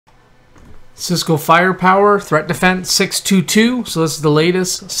Cisco Firepower Threat Defense 622. So this is the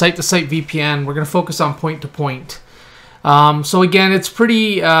latest site-to-site VPN. We're going to focus on point-to-point. So again, it's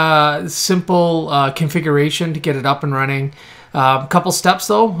pretty simple configuration to get it up and running. A couple steps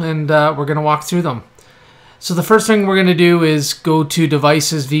though, and we're going to walk through them. So the first thing we're going to do is go to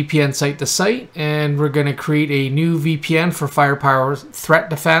Devices, VPN Site-to-Site, and we're going to create a new VPN for Firepower Threat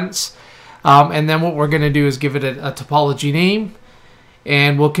Defense. And then what we're going to do is give it a topology name,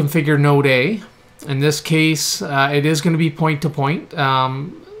 and we'll configure node A. In this case, it is going to be point-to-point.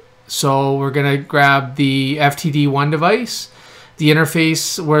 So we're going to grab the FTD1 device. The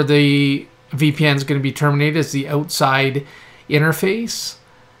interface where the VPN is going to be terminated is the outside interface.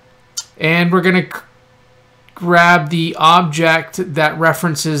 And we're going to grab the object that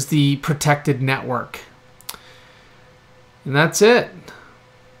references the protected network. And that's it.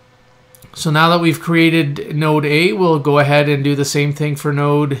 So now that we've created node A, we'll go ahead and do the same thing for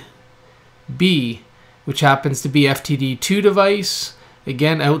node B, which happens to be FTD2 device.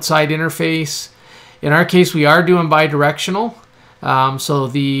 Again, outside interface. In our case, we are doing bidirectional. So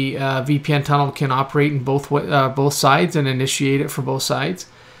the VPN tunnel can operate in both sides and initiate it for both sides.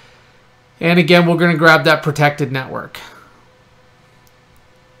 And again, we're going to grab that protected network.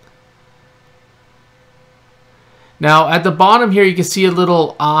 Now, at the bottom here, you can see a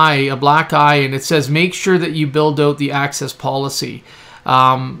little eye, a black eye, and it says, make sure that you build out the access policy.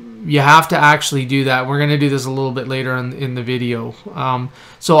 You have to actually do that. We're going to do this a little bit later in the video.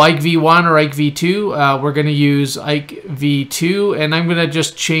 So Ike V1 or Ike V2, we're going to use Ike V2, and I'm going to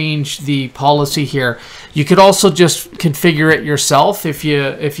just change the policy here. You could also just configure it yourself if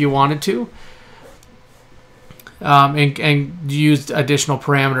you wanted to. And use additional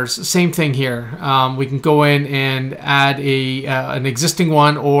parameters. Same thing here. We can go in and add an existing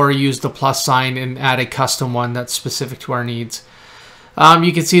one, or use the plus sign and add a custom one that's specific to our needs.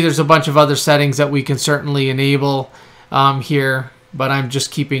 You can see there's a bunch of other settings that we can certainly enable here, but I'm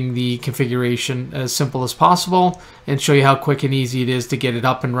just keeping the configuration as simple as possible and show you how quick and easy it is to get it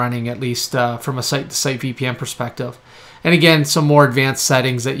up and running, at least from a site-to-site VPN perspective. And again, some more advanced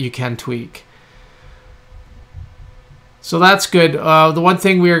settings that you can tweak. So that's good. The one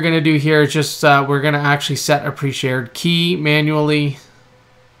thing we are going to do here is just we're going to actually set a pre-shared key manually.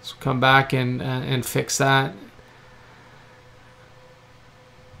 So come back and fix that.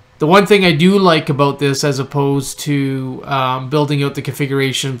 The one thing I do like about this, as opposed to building out the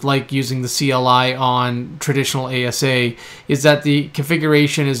configuration like using the CLI on traditional ASA, is that the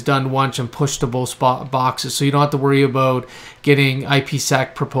configuration is done once and pushed to both boxes. So you don't have to worry about getting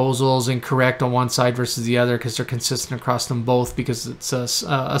IPsec proposals incorrect on one side versus the other, because they're consistent across them both, because it's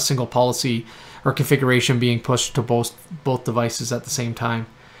a single policy or configuration being pushed to both devices at the same time.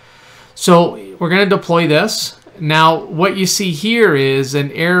 So we're going to deploy this. Now, what you see here is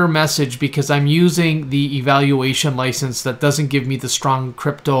an error message because I'm using the evaluation license that doesn't give me the strong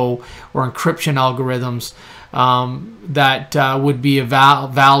crypto or encryption algorithms that would be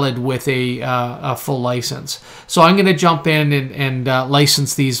valid with a full license. So I'm going to jump in and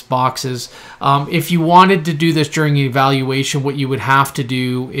license these boxes. If you wanted to do this during evaluation, what you would have to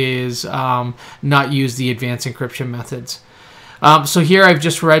do is not use the advanced encryption methods. So here I've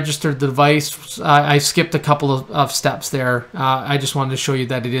just registered the device. I skipped a couple of steps there. I just wanted to show you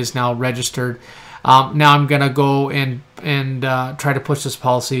that it is now registered. Now I'm going to go and try to push this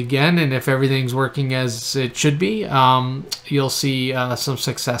policy again, and if everything's working as it should be, you'll see some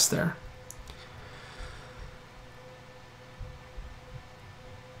success there.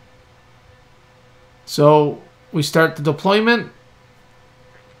 So we start the deployment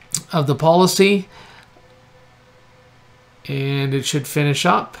of the policy, and it should finish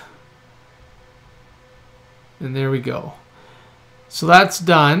up, and there we go. So that's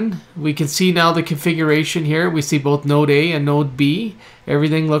done. We can see now the configuration here. We see both node A and node B.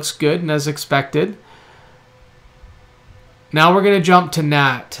 Everything looks good and as expected. Now we're going to jump to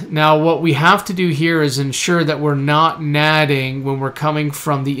NAT. Now what we have to do here is ensure that we're not NATing when we're coming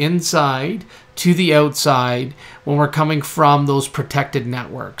from the inside to the outside, when we're coming from those protected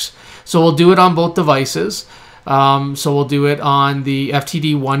networks. So we'll do it on both devices. So we'll do it on the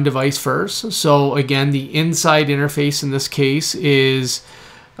FTD1 device first. So again, the inside interface in this case is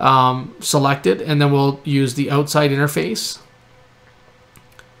selected, and then we'll use the outside interface.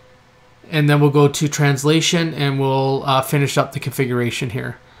 And then we'll go to translation, and we'll finish up the configuration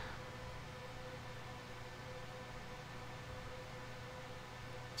here.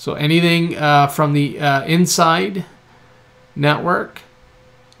 So anything from the inside network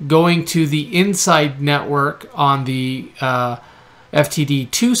going to the inside network on the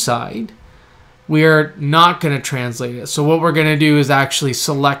FTD2 side we are not going to translate it. So what we're going to do is actually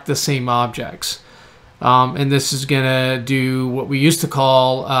select the same objects. And this is going to do what we used to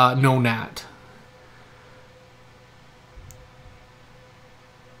call no NAT.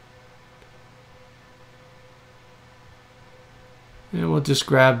 And we'll just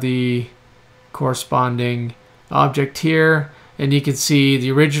grab the corresponding object here, and you can see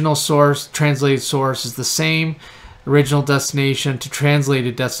the original source, translated source is the same. Original destination to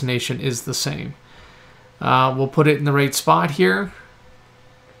translated destination is the same. We'll put it in the right spot here.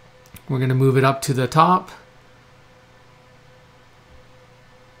 We're going to move it up to the top.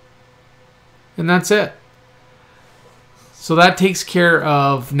 And that's it. So that takes care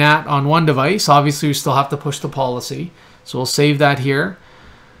of NAT on one device. Obviously, we still have to push the policy. So we'll save that here.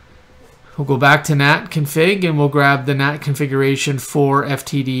 We'll go back to NAT config and we'll grab the NAT configuration for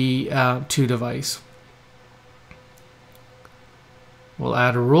FTD2 device. We'll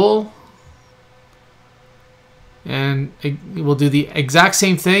add a rule. And we'll do the exact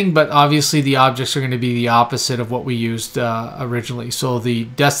same thing, but obviously the objects are going to be the opposite of what we used originally. So the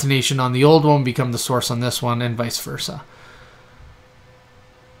destination on the old one become the source on this one, and vice versa.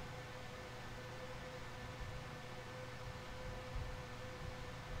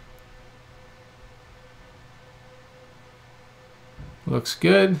 Looks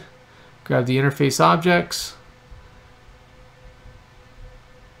good. Grab the interface objects.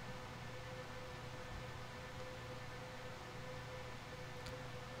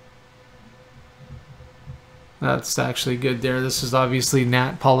 That's actually good there. This is obviously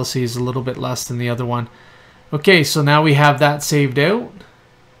NAT policy is a little bit less than the other one. Okay, so now we have that saved out.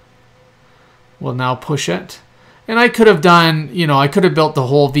 We'll now push it. And I could have done, you know, I could have built the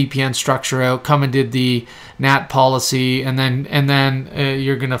whole VPN structure out, come and did the NAT policy, and then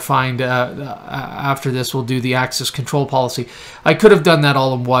you're going to find after this we'll do the access control policy. I could have done that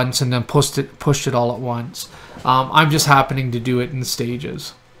all at once and then pushed it all at once. I'm just happening to do it in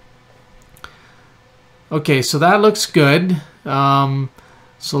stages. Okay, so that looks good. So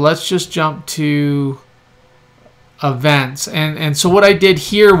let's just jump to events. And so what I did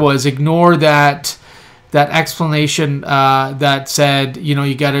here was ignore that explanation that said, you know,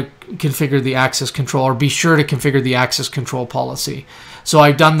 you got to configure the access control, or be sure to configure the access control policy. So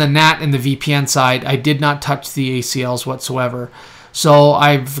I've done the NAT and the VPN side. I did not touch the ACLs whatsoever. So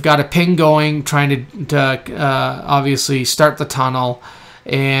I've got a ping going, trying to obviously start the tunnel.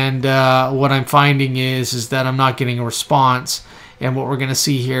 And what I'm finding is that I'm not getting a response. And what we're going to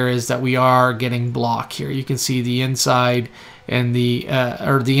see here is that we are getting block here. You can see the inside and the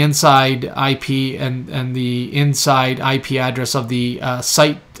inside IP and the inside IP address of the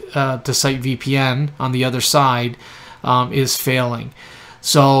site to site VPN on the other side is failing.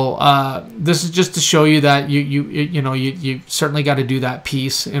 So this is just to show you that you certainly got to do that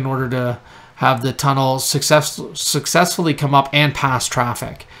piece in order to have the tunnel successfully come up and pass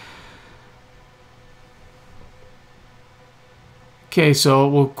traffic. Okay, so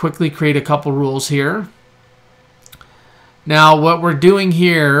we'll quickly create a couple rules here. Now what we're doing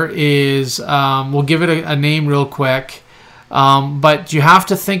here is we'll give it a name real quick, but you have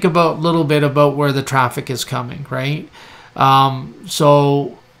to think about a little bit about where the traffic is coming, right?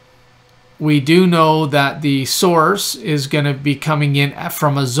 So we do know that the source is going to be coming in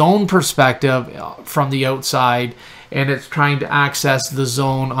from a zone perspective from the outside, and it's trying to access the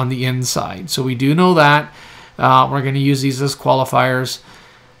zone on the inside. So we do know that. We're going to use these as qualifiers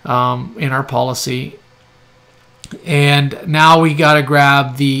in our policy. And now we got to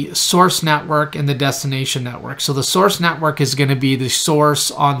grab the source network and the destination network. So the source network is going to be the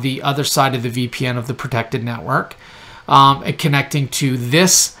source on the other side of the VPN of the protected network, connecting to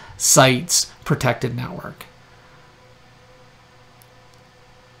this site's protected network.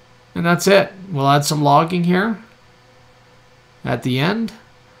 And that's it. We'll add some logging here at the end,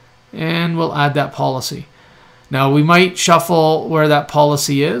 and we'll add that policy. Now we might shuffle where that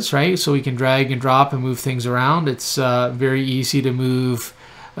policy is, right? So we can drag and drop and move things around. It's very easy to move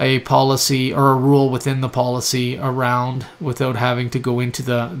a policy or a rule within the policy around without having to go into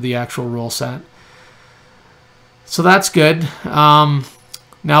the actual rule set. So that's good.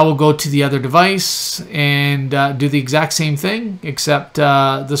 Now we'll go to the other device and do the exact same thing, except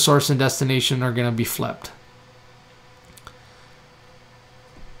the source and destination are going to be flipped.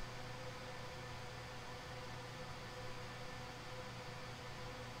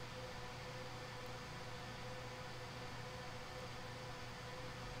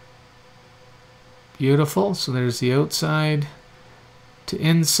 Beautiful. So there's the outside to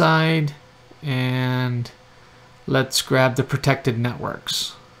inside, and let's grab the protected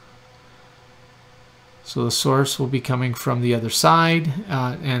networks. So the source will be coming from the other side,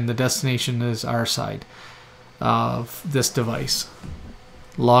 and the destination is our side of this device.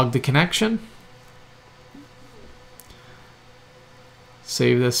 Log the connection.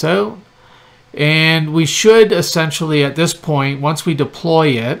 Save this out. And we should essentially, at this point, once we deploy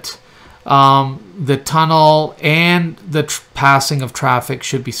it, the tunnel and the passing of traffic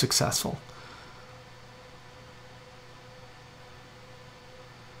should be successful.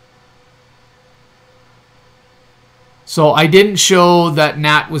 So I didn't show that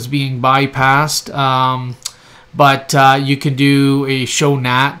NAT was being bypassed, but you can do a show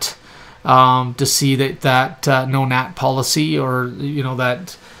NAT to see that no NAT policy, or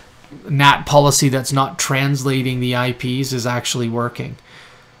that NAT policy that's not translating the IPs is actually working.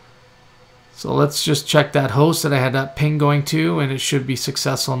 So let's just check that host that I had that ping going to, and it should be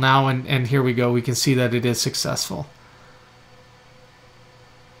successful now. And here we go. We can see that it is successful.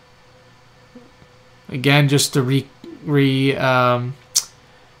 Again, just to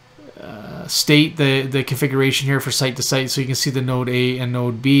state the configuration here for site to site, so you can see the node A and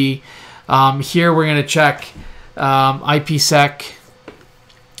node B. Here we're going to check IPsec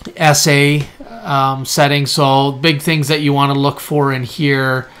SA settings. So big things that you want to look for in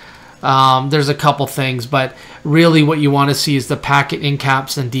here. There's a couple things, but really what you want to see is the packet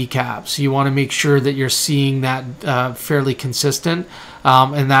incaps and decaps. You want to make sure that you're seeing that fairly consistent,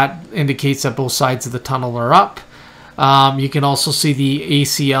 and that indicates that both sides of the tunnel are up. You can also see the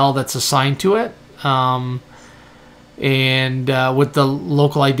ACL that's assigned to it, and what the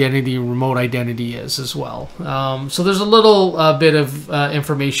local identity, remote identity is as well. So there's a little bit of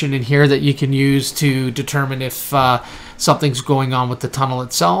information in here that you can use to determine if something's going on with the tunnel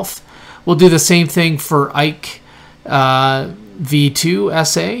itself. We'll do the same thing for IKE V2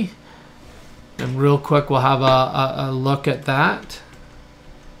 SA. And real quick, we'll have a look at that.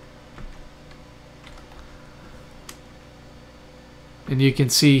 And you can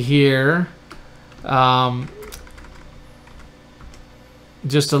see here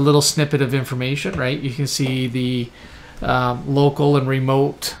just a little snippet of information, right? You can see the local and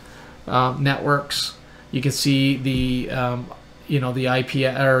remote networks. You can see the the IP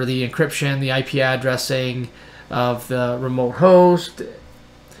or the encryption, the IP addressing of the remote host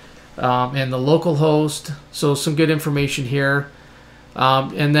and the local host. So some good information here.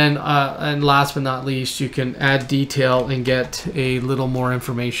 And then, and last but not least, you can add detail and get a little more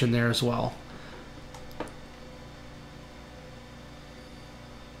information there as well.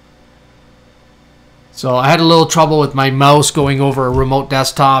 So I had a little trouble with my mouse going over a remote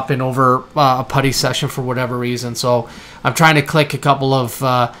desktop and over a PuTTY session for whatever reason. So I'm trying to click a couple of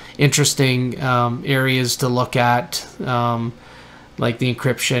interesting areas to look at, like the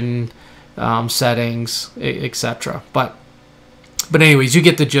encryption settings, etc. But anyways, you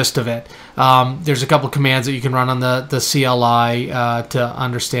get the gist of it. There's a couple commands that you can run on the CLI to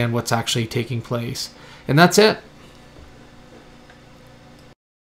understand what's actually taking place. And that's it.